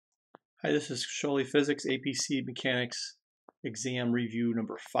Hi, this is Sholey Physics APC Mechanics exam review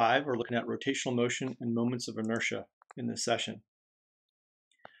number 5. We're looking at rotational motion and moments of inertia in this session.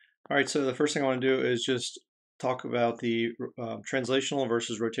 All right, so the first thing I want to do is just talk about the translational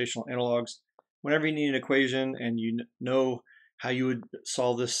versus rotational analogs. Whenever you need an equation and you know how you would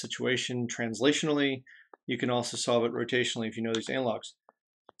solve this situation translationally, you can also solve it rotationally if you know these analogs.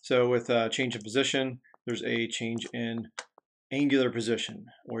 So with change in position, there's a change in angular position,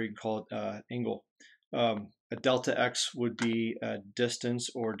 or you can call it angle. A delta x would be a distance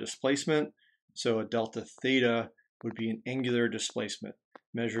or displacement, so a delta theta would be an angular displacement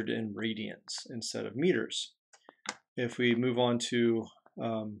measured in radians instead of meters. If we move on to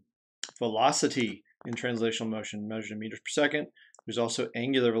velocity in translational motion measured in meters per second, there's also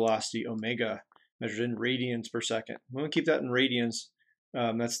angular velocity omega measured in radians per second. We want to keep that in radians.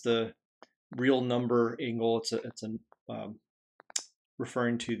 That's the real number angle. It's a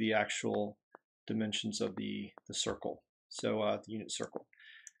referring to the actual dimensions of the circle, so the unit circle.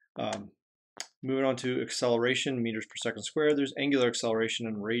 Moving on to acceleration, meters per second squared, there's angular acceleration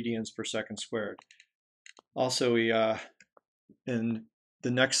in radians per second squared. Also, we in the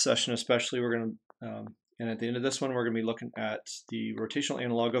next session especially, we're going to, and at the end of this one, we're going to be looking at the rotational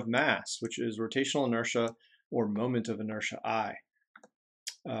analog of mass, which is rotational inertia or moment of inertia I.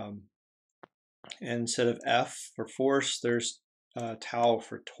 And instead of F for force, there's tau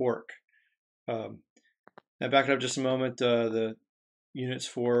for torque. Now back it up just a moment, the units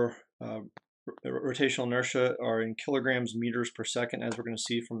for rotational inertia are in kilograms meters per second, as we're going to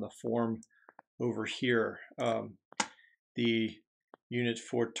see from the form over here. The unit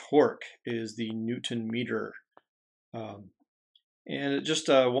for torque is the Newton meter. And just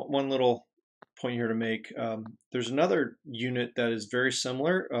one little point here to make. There's another unit that is very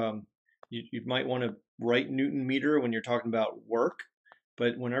similar. You might want to write Newton meter when you're talking about work,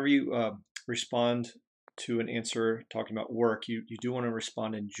 but whenever you respond to an answer talking about work, you do want to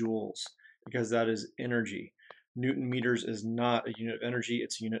respond in joules because that is energy. Newton meters is not a unit of energy,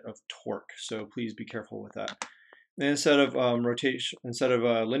 it's a unit of torque, so please be careful with that. And instead of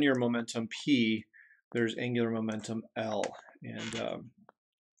linear momentum P, there's angular momentum L, and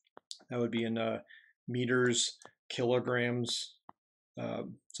that would be in meters, kilograms,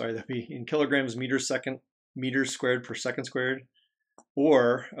 that'd be in kilograms meters squared per second squared,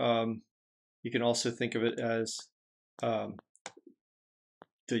 or you can also think of it as the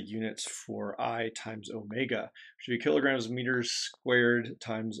units for I times omega, which would be kilograms meters squared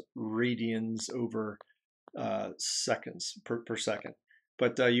times radians over seconds per second.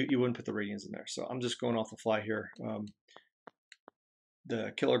 But you wouldn't put the radians in there, so I'm just going off the fly here.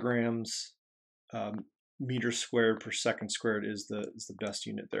 The kilograms meters squared per second squared is the best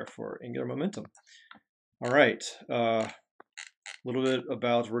unit there for angular momentum. All right, a little bit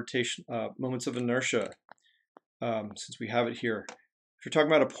about rotation, moments of inertia, since we have it here. If you're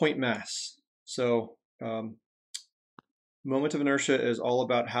talking about a point mass, so moment of inertia is all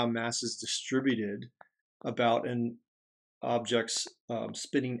about how mass is distributed about an object's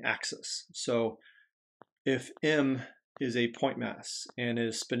spinning axis. So if m is a point mass and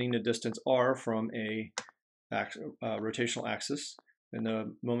is spinning a distance r from a rotational axis, then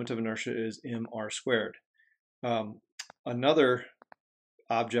the moment of inertia is mr squared. Another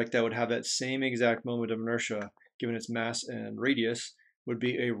object that would have that same exact moment of inertia given its mass and radius would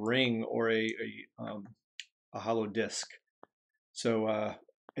be a ring or a hollow disk. So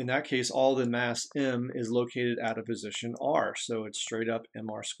in that case, all the mass m is located at a position r, so it's straight up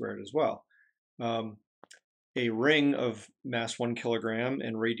mr squared as well. A ring of mass 1 kilogram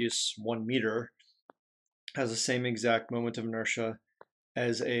and radius 1 meter has the same exact moment of inertia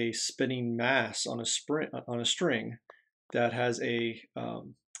as a spinning mass on a string that has a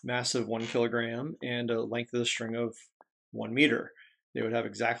mass of 1 kilogram and a length of the string of 1 meter. They would have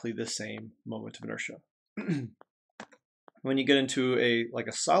exactly the same moment of inertia. When you get into a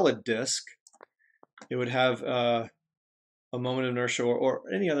solid disk, it would have a moment of inertia or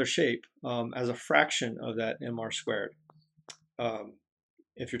any other shape as a fraction of that mr squared.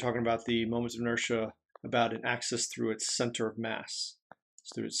 If you're talking about the moment of inertia about an axis through its center of mass,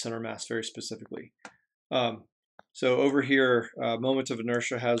 through its center mass very specifically. So over here, moment of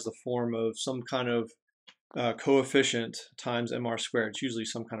inertia has the form of some kind of coefficient times mr squared. It's usually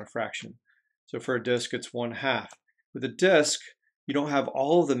some kind of fraction. So for a disk, it's 1/2. With a disk, you don't have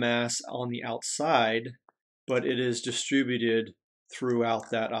all of the mass on the outside, but it is distributed throughout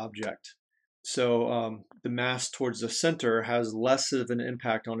that object. So the mass towards the center has less of an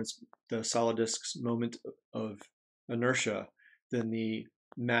impact on the solid disk's moment of inertia than the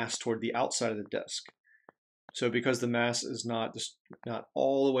mass toward the outside of the disk. So because the mass is not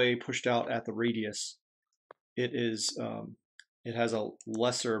all the way pushed out at the radius, it has a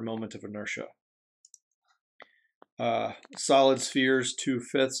lesser moment of inertia. Solid spheres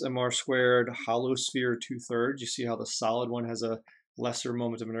 2/5 mr squared, hollow sphere 2/3. You see how the solid one has a lesser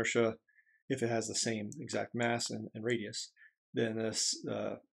moment of inertia if it has the same exact mass and radius than this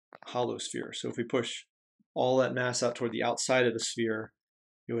hollow sphere. So if we push all that mass out toward the outside of the sphere,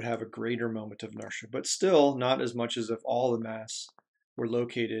 it would have a greater moment of inertia, but still not as much as if all the mass were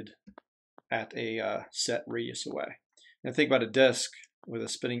located at a set radius away. And think about a disk with a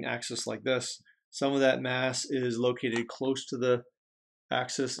spinning axis like this. Some of that mass is located close to the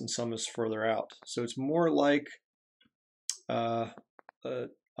axis and some is further out. So it's more like a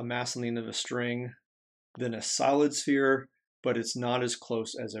mass on the end of a string than a solid sphere, but it's not as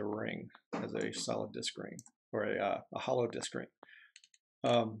close as a ring, as a solid disk ring, or a hollow disk ring.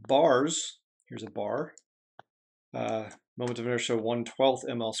 Bars, here's a bar. Moment of inertia 1/12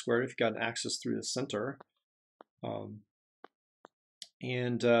 ml squared if you've got an axis through the center.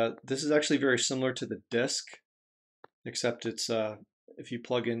 This is actually very similar to the disk, except it's if you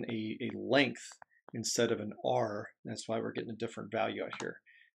plug in a length instead of an R, that's why we're getting a different value out here.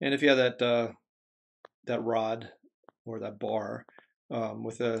 And if you have that rod or that bar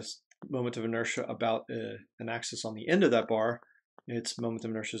with a moment of inertia about an axis on the end of that bar, its moment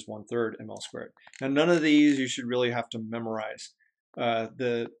of inertia is 1/3 ml squared. Now none of these you should really have to memorize.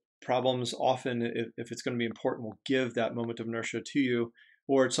 The problems often, if it's going to be important, will give that moment of inertia to you,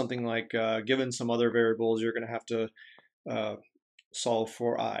 or it's something like given some other variables you're going to have to solve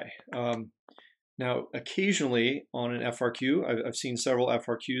for I. Now occasionally on an FRQ, I've seen several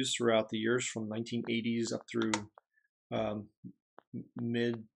FRQs throughout the years from 1980s up through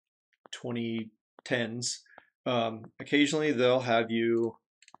mid 2010s. Occasionally they'll have you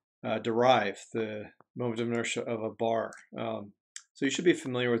derive the moment of inertia of a bar. So you should be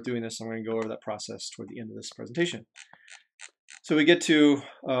familiar with doing this. I'm going to go over that process toward the end of this presentation. So we get to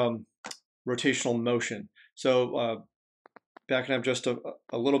rotational motion. So backing up just a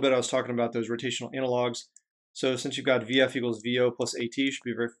little bit, I was talking about those rotational analogs. So since you've got VF equals VO plus AT, you should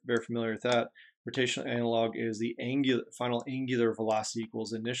be very, very familiar with that. Rotational analog is the final angular velocity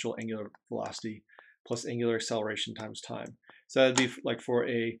equals initial angular velocity plus angular acceleration times time. So that'd be like for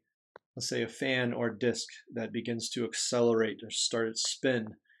let's say a fan or a disk that begins to accelerate or start its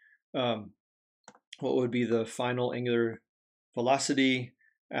spin. What would be the final angular velocity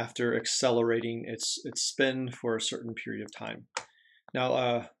after accelerating its spin for a certain period of time?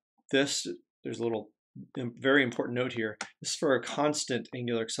 Now there's a little very important note here. This is for a constant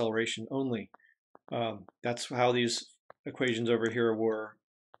angular acceleration only. That's how these equations over here were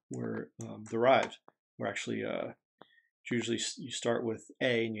derived. We're actually usually you start with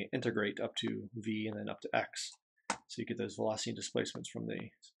A and you integrate up to V and then up to X. So you get those velocity displacements from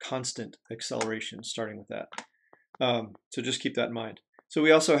the constant acceleration starting with that. So just keep that in mind. So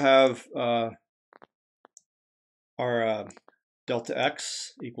we also have our delta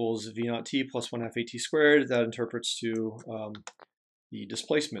X equals V naught T plus 1/2 AT squared. That interprets to the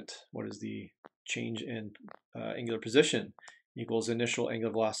displacement. What is the change in angular position? Equals initial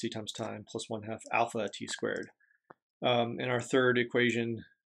angular velocity times time plus 1/2 alpha T squared. And our third equation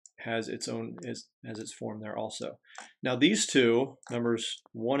has its own has its form there also. Now these two, numbers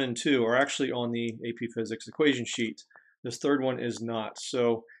 1 and 2, are actually on the AP Physics equation sheet. This third one is not.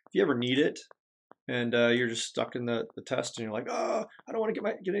 So if you ever need it and you're just stuck in the test and you're like, oh, I don't want to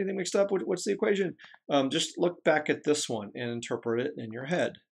get anything mixed up, what's the equation? Just look back at this one and interpret it in your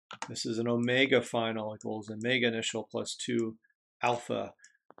head. This is an omega final equals omega initial plus 2 alpha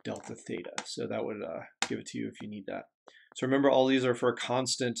delta theta. So that would give it to you if you need that. So remember, all these are for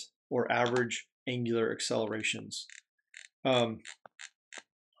constant or average angular accelerations. So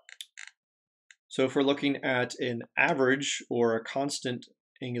if we're looking at an average or a constant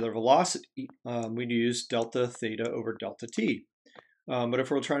angular velocity, we'd use delta theta over delta t. But if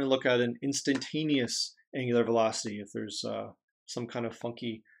we're trying to look at an instantaneous angular velocity, if there's some kind of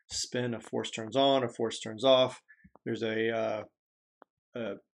funky spin, a force turns on, a force turns off, there's a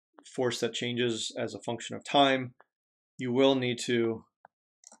force that changes as a function of time, you will need to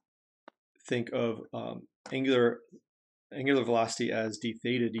think of angular velocity as d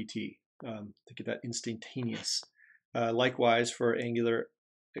theta dt to get that instantaneous. Likewise, for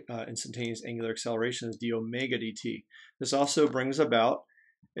instantaneous angular acceleration is d omega dt. This also brings about,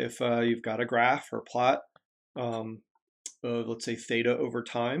 if you've got a graph or plot of, let's say, theta over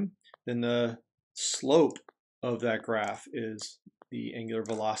time, then the slope of that graph is the angular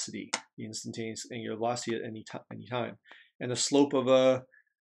velocity, the instantaneous angular velocity at any time. And the slope of a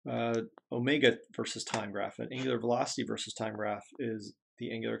omega versus time graph. An angular velocity versus time graph is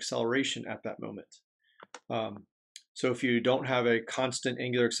the angular acceleration at that moment. So if you don't have a constant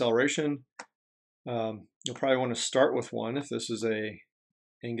angular acceleration, you'll probably want to start with one. If this is a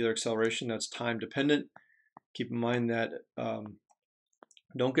angular acceleration that's time dependent, keep in mind that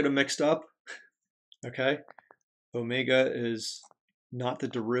don't get them mixed up. Okay, omega is not the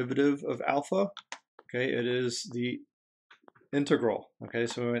derivative of alpha. Okay, it is the integral. Okay,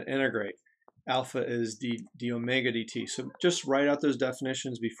 so we're going to integrate. Alpha is d omega dt. So just write out those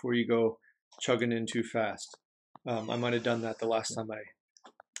definitions before you go chugging in too fast. I might have done that the last time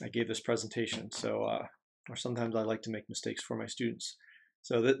I gave this presentation. So, or sometimes I like to make mistakes for my students.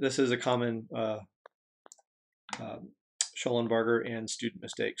 So this is a common Schellenberger and student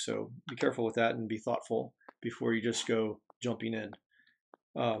mistake. So be careful with that and be thoughtful before you just go jumping in.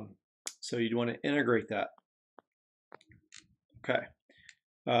 So you'd want to integrate that. Okay.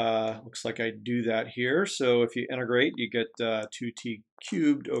 Looks like I do that here. So if you integrate, you get 2t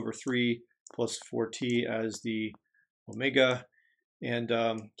cubed over 3 plus 4t as the omega. And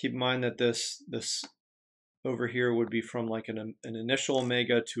keep in mind that this over here would be from like an initial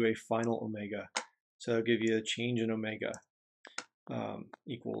omega to a final omega. So it'll give you a change in omega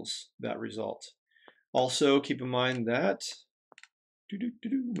equals that result. Also keep in mind that,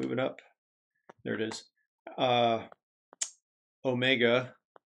 moving up, there it is, omega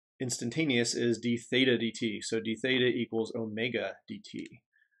instantaneous is d theta dt. So d theta equals omega dt.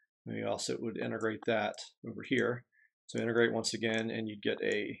 And we also would integrate that over here. So integrate once again, and you'd get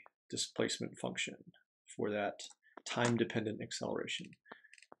a displacement function for that time-dependent acceleration.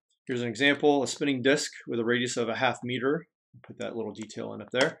 Here's an example. A spinning disk with a radius of a ½ meter, put that little detail in up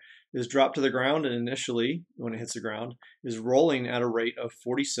there, is dropped to the ground, and initially, when it hits the ground, is rolling at a rate of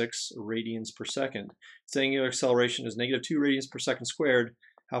 46 radians per second. Its angular acceleration is -2 radians per second squared.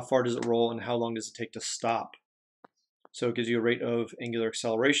 How far does it roll, and how long does it take to stop? So it gives you a rate of angular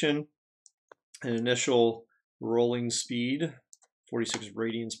acceleration, an initial rolling speed, 46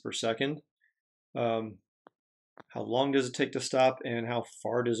 radians per second. How long does it take to stop, and how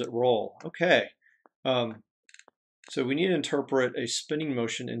far does it roll? Okay, so we need to interpret a spinning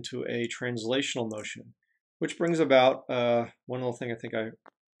motion into a translational motion, which brings about one little thing I think I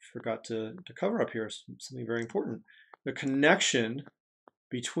forgot to cover up here, something very important. The connection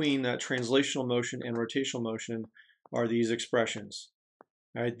between that translational motion and rotational motion are these expressions.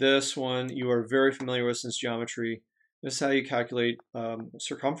 All right, this one you are very familiar with since geometry. This is how you calculate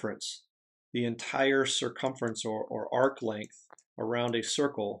circumference. The entire circumference or arc length around a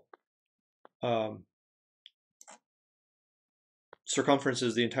circle. Circumference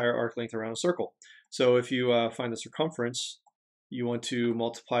is the entire arc length around a circle. So if you find the circumference, you want to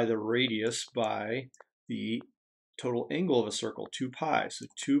multiply the radius by the total angle of a circle, 2 pi. So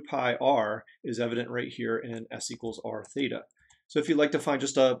 2 pi r is evident right here in s equals r theta. So if you'd like to find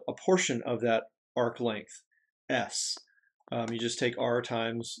just a portion of that arc length, s, you just take r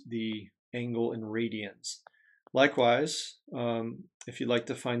times the angle in radians. Likewise, if you'd like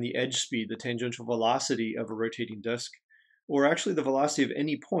to find the edge speed, the tangential velocity of a rotating disk, or actually the velocity of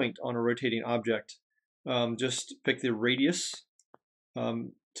any point on a rotating object, just pick the radius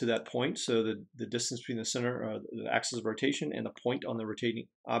to that point, so the distance between the center, the axis of rotation, and the point on the rotating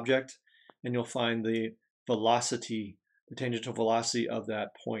object, and you'll find the velocity, the tangential velocity of that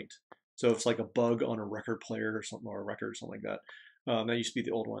point. So it's like a bug on a record player or something, or a record or something like that. That used to be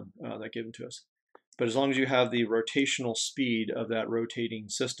the old one that given to us. But as long as you have the rotational speed of that rotating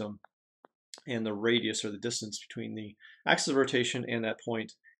system and the radius or the distance between the axis of rotation and that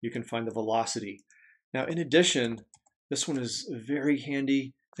point, you can find the velocity. Now, in addition, this one is very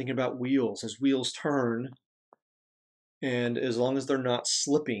handy thinking about wheels. As wheels turn, and as long as they're not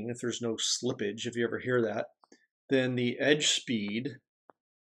slipping, if there's no slippage, if you ever hear that, then the edge speed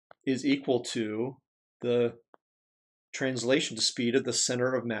is equal to the translation to speed of the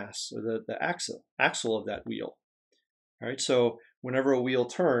center of mass, or the axle of that wheel. All right, so whenever a wheel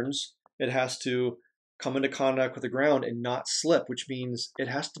turns, it has to come into contact with the ground and not slip, which means it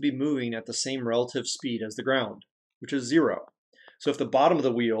has to be moving at the same relative speed as the ground, which is 0. So if the bottom of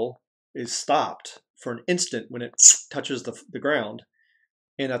the wheel is stopped for an instant when it touches the ground,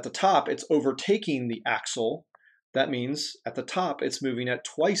 and at the top it's overtaking the axle, that means at the top it's moving at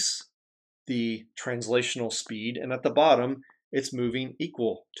twice the translational speed, and at the bottom it's moving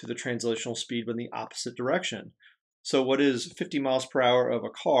equal to the translational speed but in the opposite direction. So what is 50 miles per hour of a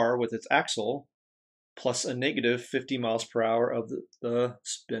car with its axle plus a negative 50 miles per hour of the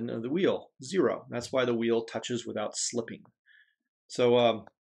spin of the wheel? 0. That's why the wheel touches without slipping. So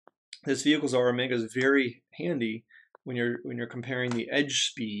this vehicle's R omega is very handy when you're comparing the edge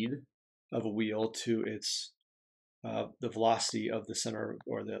speed of a wheel to its the velocity of the center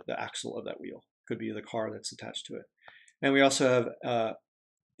or the axle of that wheel. Could be the car that's attached to it. And we also have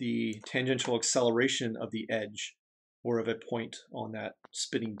the tangential acceleration of the edge or of a point on that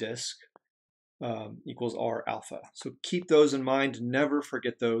spinning disc equals r alpha. So keep those in mind. Never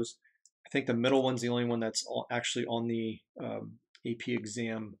forget those. I think the middle one's the only one that's actually on the AP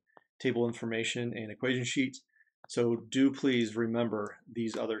exam table information and equation sheet. So do please remember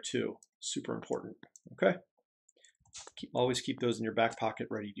these other two. Super important. Okay. Always keep those in your back pocket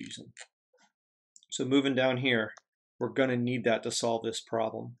ready to use them. So moving down here, we're going to need that to solve this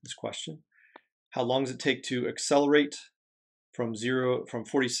problem, this question. How long does it take to accelerate from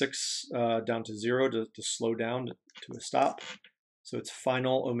 46 down to 0 to slow down to a stop? So its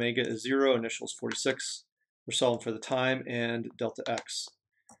final omega is 0, initial is 46. We're solving for the time and delta x.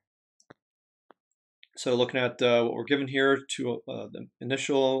 So looking at what we're given here, the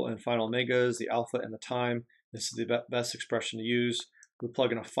initial and final omegas, the alpha and the time. This is the best expression to use. We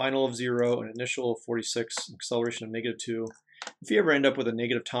plug in a final of 0, an initial of 46, an acceleration of -2. If you ever end up with a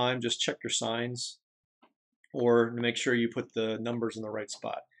negative time, just check your signs, or make sure you put the numbers in the right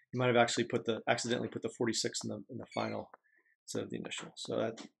spot. You might have actually accidentally put the 46 in the final instead of the initial.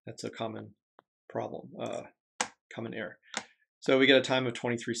 So that's a common problem, common error. So we get a time of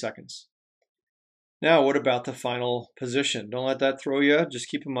 23 seconds. Now, what about the final position? Don't let that throw you. Just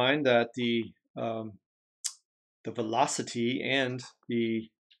keep in mind that the velocity and the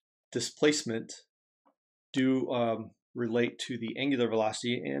displacement do relate to the angular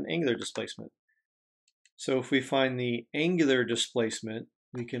velocity and angular displacement. So if we find the angular displacement,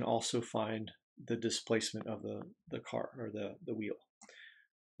 we can also find the displacement of the car or the wheel.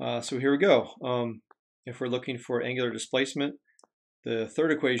 So here we go. If we're looking for angular displacement, the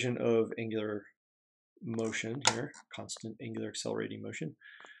third equation of angular motion here, constant angular accelerating motion,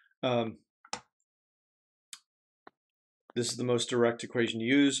 this is the most direct equation to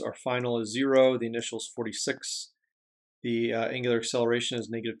use. Our final is 0, the initial is 46. The angular acceleration is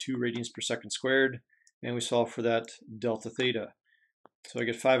 -2 radians per second squared, and we solve for that delta theta. So I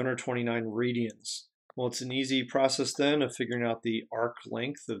get 529 radians. Well, it's an easy process then of figuring out the arc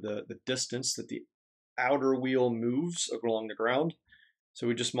length of the distance that the outer wheel moves along the ground. So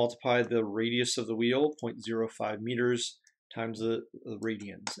we just multiply the radius of the wheel, 0.05 meters, times the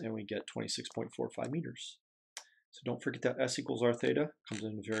radians, and we get 26.45 meters. So don't forget that S equals R theta, comes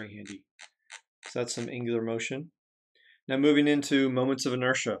in very handy. So that's some angular motion. Now moving into moments of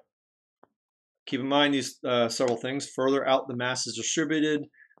inertia. Keep in mind these several things. Further out the mass is distributed,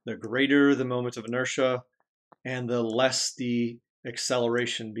 the greater the moment of inertia, and the less the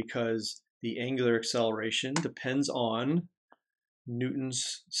acceleration, because the angular acceleration depends on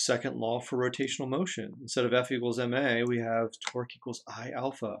Newton's second law for rotational motion. Instead of F equals ma, we have torque equals I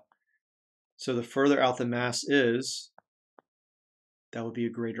alpha. So the further out the mass is, that would be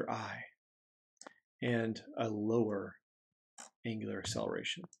a greater I and a lower angular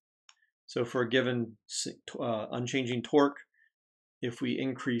acceleration. So for a given unchanging torque, if we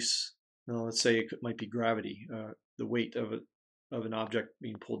increase, let's say it might be gravity, the weight of an object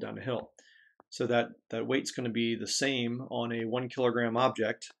being pulled down a hill. So that weight's going to be the same on a 1 kilogram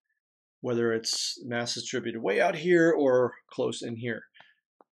object, whether its mass is distributed way out here or close in here.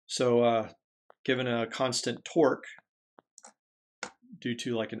 So given a constant torque, due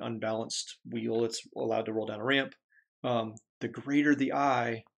to like an unbalanced wheel, it's allowed to roll down a ramp, the greater the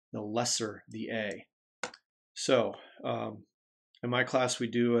I, the lesser the A. So in my class, we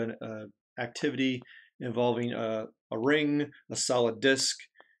do an activity involving a ring, a solid disc,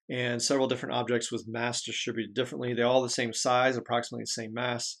 and several different objects with mass distributed differently. They're all the same size, approximately the same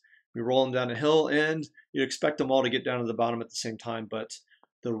mass. We roll them down a hill, and you'd expect them all to get down to the bottom at the same time, but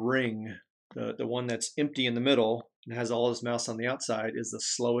the ring, the one that's empty in the middle and has all its mass on the outside, is the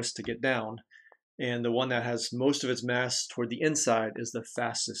slowest to get down. And the one that has most of its mass toward the inside is the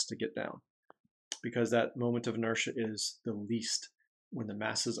fastest to get down, because that moment of inertia is the least when the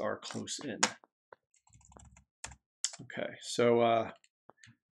masses are close in. Okay, so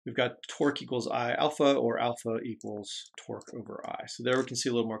we've got torque equals I alpha, or alpha equals torque over I. So there we can see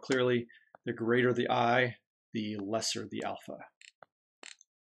a little more clearly, the greater the I, the lesser the alpha.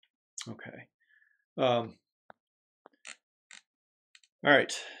 Okay. All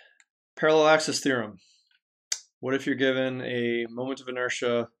right, parallel axis theorem. What if you're given a moment of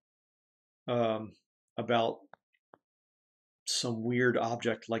inertia about some weird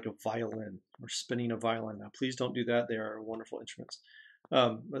object like a violin, or spinning a violin? Now, please don't do that. They are wonderful instruments.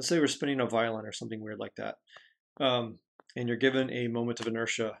 Let's say we're spinning a violin or something weird like that. And you're given a moment of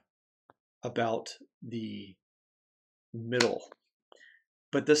inertia about the middle.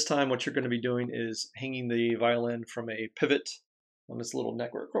 But this time what you're going to be doing is hanging the violin from a pivot on this little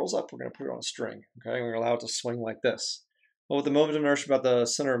neck where it curls up. We're going to put it on a string. Okay, we're going to allow it to swing like this. Well, with the moment of inertia about the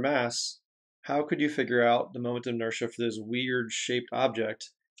center of mass, how could you figure out the moment of inertia for this weird shaped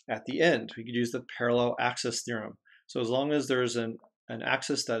object at the end? We could use the parallel axis theorem. So as long as there's an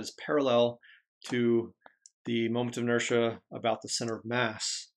axis that is parallel to the moment of inertia about the center of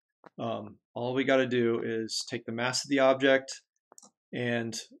mass, all we got to do is take the mass of the object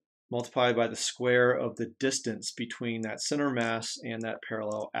and multiply by the square of the distance between that center mass and that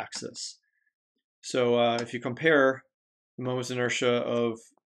parallel axis. So if you compare the moment of inertia of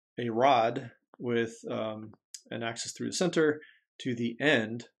a rod with an axis through the center to the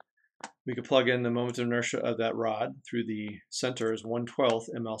end, we could plug in the moment of inertia of that rod through the center as 1/12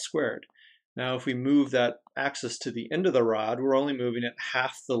 ml squared. Now if we move that axis to the end of the rod, we're only moving it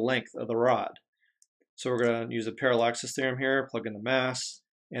half the length of the rod. So we're going to use a parallel axis theorem here, plug in the mass,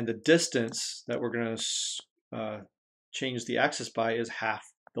 and the distance that we're going to change the axis by is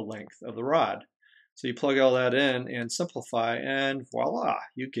half the length of the rod. So you plug all that in and simplify, and voila,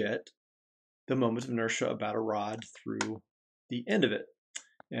 you get the moment of inertia about a rod through the end of it.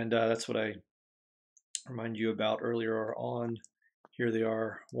 And that's what I reminded you about earlier on. Here they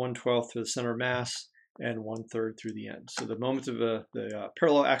are, 1/12 through the center of mass and 1/3 through the end. So the moment of the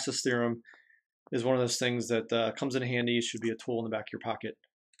parallel axis theorem is one of those things that comes in handy. It should be a tool in the back of your pocket.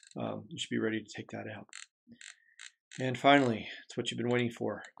 You should be ready to take that out. And finally, it's what you've been waiting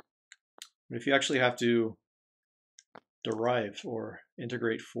for. But if you actually have to derive or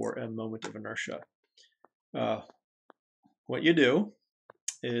integrate for a moment of inertia, what you do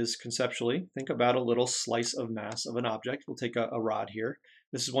is conceptually think about a little slice of mass of an object. We'll take a rod here.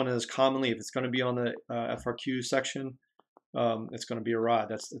 This is one of those commonly, if it's going to be on the FRQ section, it's going to be a rod.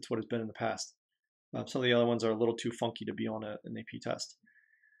 That's what it's been in the past. Some of the other ones are a little too funky to be on an AP test.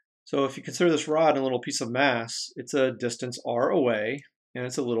 So if you consider this rod a little piece of mass, it's a distance r away, and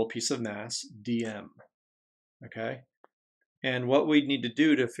it's a little piece of mass dm. Okay, and what we need to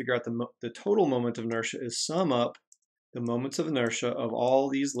do to figure out the total moment of inertia is sum up the moments of inertia of all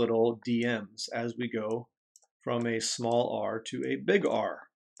these little dm's as we go from a small r to a big R.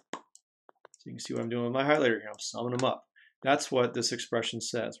 So you can see what I'm doing with my highlighter here. I'm summing them up. That's what this expression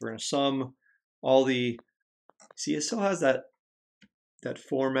says. We're going to sum all the, see, it still has that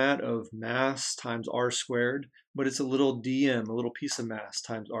format of mass times r squared, but it's a little dm, a little piece of mass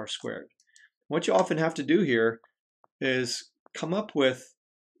times r squared. What you often have to do here is come up with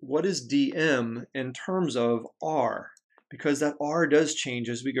what is dm in terms of r, because that r does change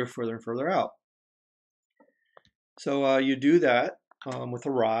as we go further and further out. So you do that with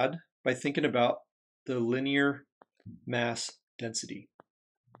a rod by thinking about the linear mass density.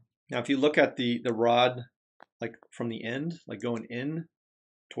 Now if you look at the rod like from the end, like going in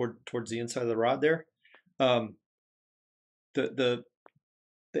towards the inside of the rod there, the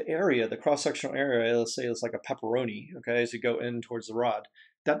area, the cross-sectional area, let's say it's like a pepperoni, okay, as you go in towards the rod,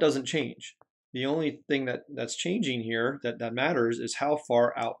 that doesn't change. The only thing that's changing here that matters is how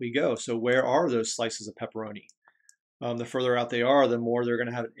far out we go. So where are those slices of pepperoni? The further out they are, the more they're going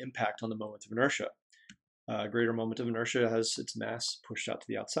to have an impact on the moment of inertia. Greater moment of inertia has its mass pushed out to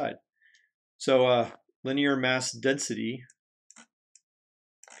the outside. So linear mass density,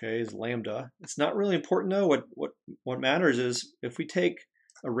 okay, is lambda. It's not really important though. What matters is if we take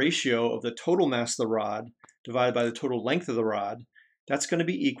a ratio of the total mass of the rod divided by the total length of the rod, that's going to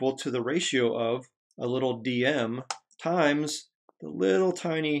be equal to the ratio of a little dm times the little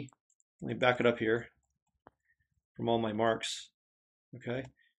tiny, let me back it up here from all my marks, okay?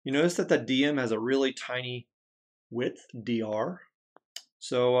 You notice that that dm has a really tiny width, dr.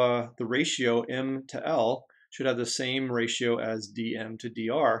 So the ratio m to l should have the same ratio as dm to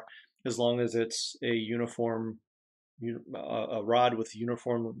dr as long as it's a uniform, a rod with a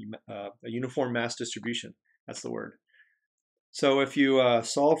uniform mass distribution. That's the word. So if you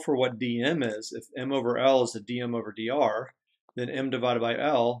solve for what dm is, if m over l is the dm over dr, then m divided by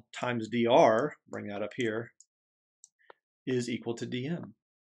l times dr, bring that up here, is equal to dm.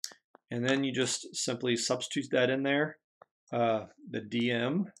 And then you just simply substitute that in there. The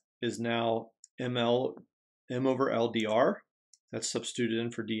dm is now m over l dr. That's substituted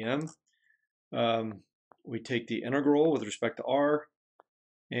in for dm. We take the integral with respect to r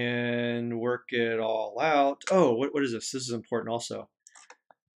and work it all out. Oh, what is this? This is important also.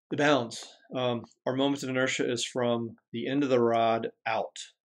 The bounds. Our moment of inertia is from the end of the rod out.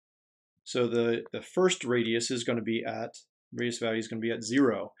 So the first radius is going to be at, radius value is going to be at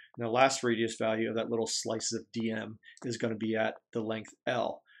 0. And the last radius value of that little slice of dm is going to be at the length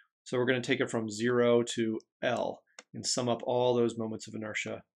L. So we're going to take it from 0 to L. and sum up all those moments of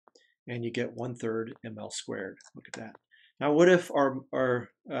inertia, and you get 1/3 ml squared. Look at that. Now, what if our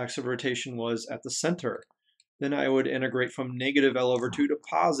axis of rotation was at the center? Then I would integrate from negative L over 2 to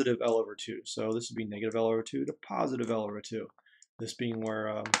positive L over 2. So this would be negative L over 2 to positive L over 2, this being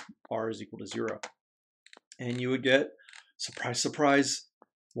where R is equal to 0. And you would get, surprise, surprise,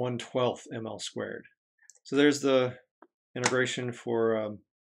 1/12 ml squared. So there's the integration for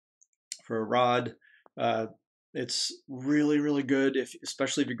a rod. It's really, really good,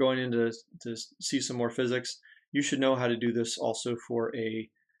 especially if you're going into to see some more physics. You should know how to do this also for a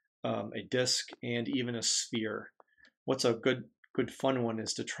disc and even a sphere. What's a good fun one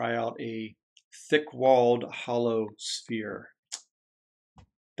is to try out a thick-walled hollow sphere.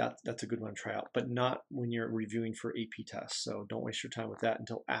 That's a good one to try out, but not when you're reviewing for AP tests. So don't waste your time with that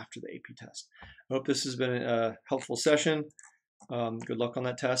until after the AP test. I hope this has been a helpful session. Good luck on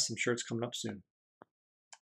that test. I'm sure it's coming up soon.